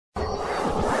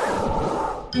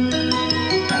Lie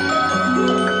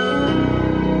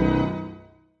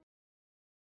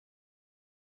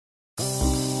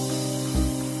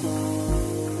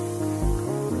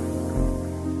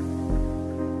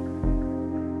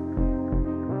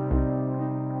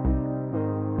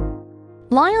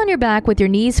on your back with your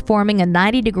knees forming a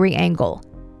 90-degree angle.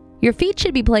 Your feet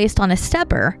should be placed on a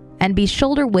stepper and be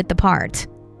shoulder-width apart.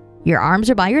 Your arms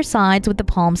are by your sides with the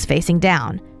palms facing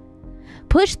down.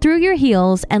 Push through your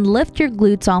heels and lift your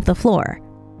glutes off the floor.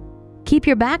 Keep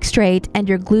your back straight and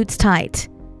your glutes tight.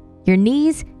 Your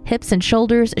knees, hips, and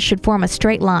shoulders should form a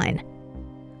straight line.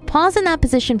 Pause in that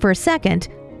position for a second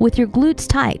with your glutes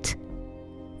tight.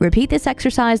 Repeat this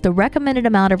exercise the recommended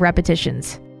amount of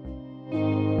repetitions.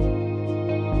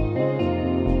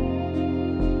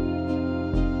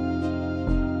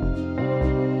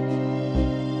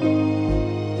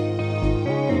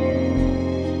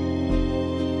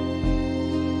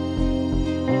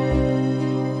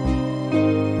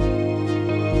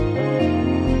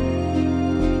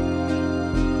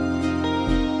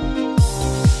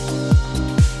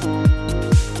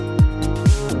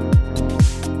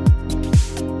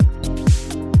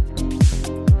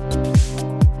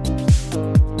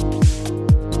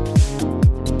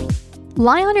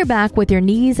 Lie on your back with your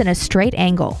knees in a straight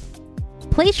angle.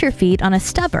 Place your feet on a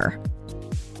stepper.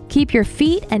 Keep your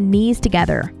feet and knees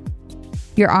together.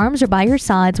 Your arms are by your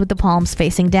sides with the palms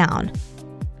facing down.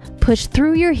 Push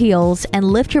through your heels and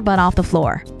lift your butt off the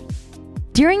floor.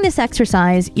 During this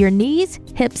exercise, your knees,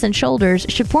 hips, and shoulders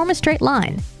should form a straight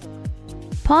line.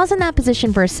 Pause in that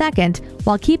position for a second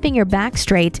while keeping your back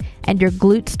straight and your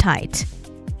glutes tight.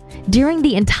 During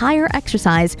the entire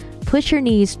exercise, push your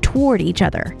knees toward each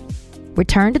other.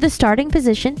 Return to the starting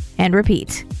position and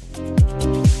repeat.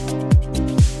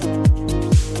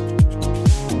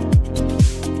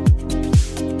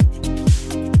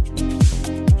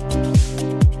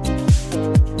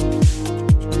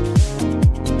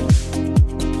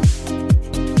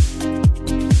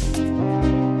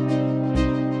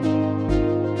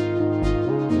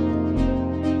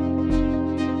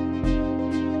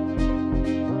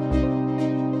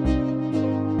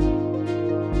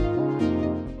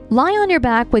 Lie on your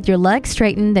back with your legs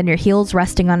straightened and your heels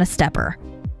resting on a stepper.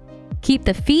 Keep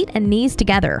the feet and knees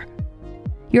together.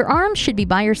 Your arms should be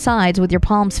by your sides with your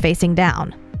palms facing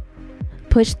down.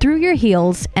 Push through your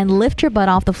heels and lift your butt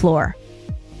off the floor.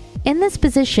 In this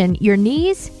position, your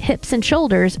knees, hips, and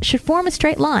shoulders should form a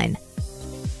straight line.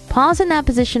 Pause in that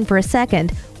position for a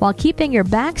second while keeping your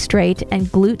back straight and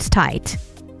glutes tight.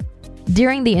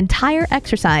 During the entire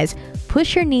exercise,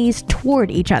 push your knees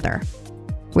toward each other.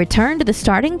 Return to the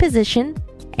starting position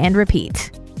and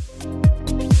repeat.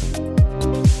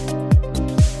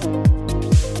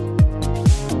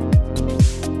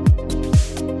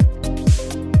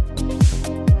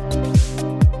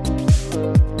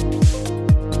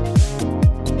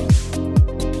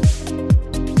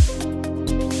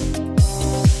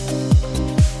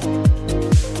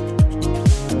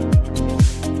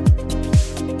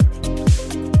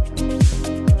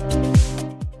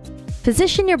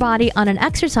 Position your body on an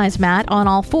exercise mat on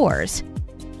all fours.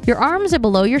 Your arms are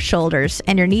below your shoulders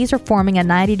and your knees are forming a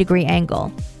 90-degree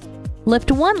angle. Lift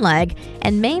one leg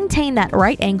and maintain that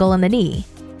right angle in the knee.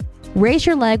 Raise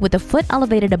your leg with the foot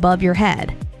elevated above your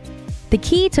head. The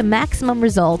key to maximum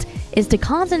result is to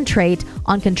concentrate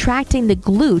on contracting the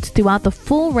glutes throughout the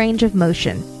full range of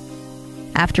motion.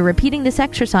 After repeating this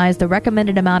exercise the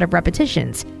recommended amount of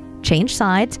repetitions, change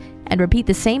sides and repeat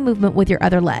the same movement with your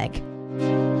other leg.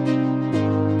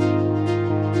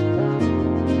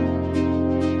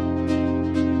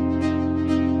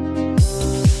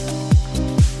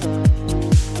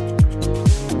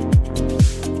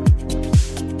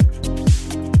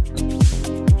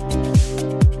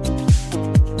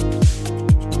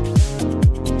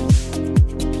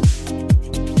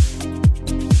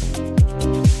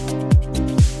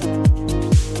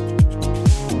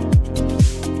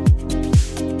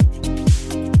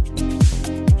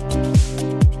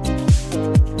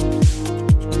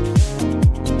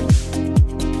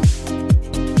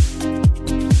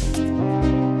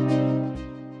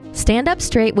 Stand up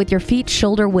straight with your feet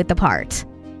shoulder width apart.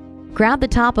 Grab the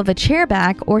top of a chair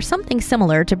back or something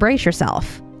similar to brace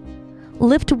yourself.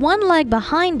 Lift one leg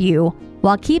behind you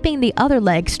while keeping the other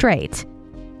leg straight.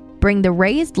 Bring the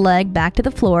raised leg back to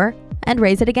the floor and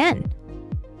raise it again.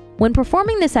 When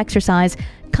performing this exercise,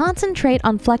 concentrate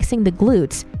on flexing the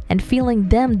glutes and feeling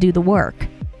them do the work.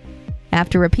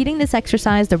 After repeating this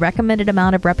exercise the recommended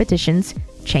amount of repetitions,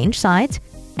 change sides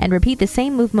and repeat the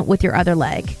same movement with your other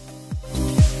leg.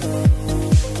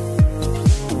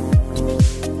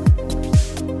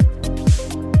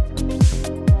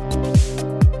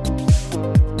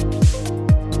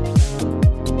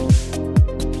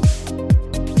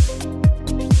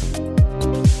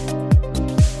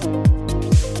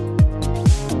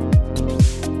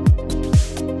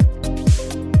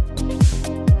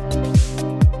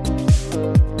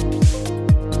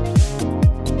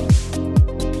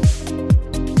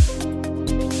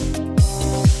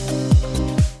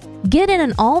 Get in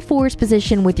an all-fours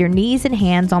position with your knees and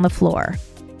hands on the floor.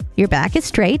 Your back is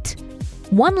straight.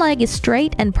 One leg is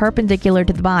straight and perpendicular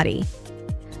to the body.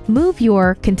 Move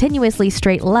your continuously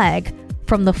straight leg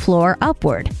from the floor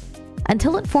upward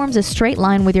until it forms a straight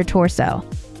line with your torso.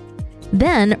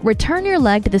 Then, return your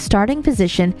leg to the starting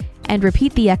position and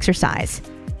repeat the exercise.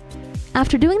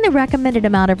 After doing the recommended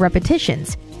amount of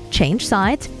repetitions, change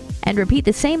sides and repeat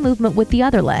the same movement with the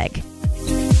other leg.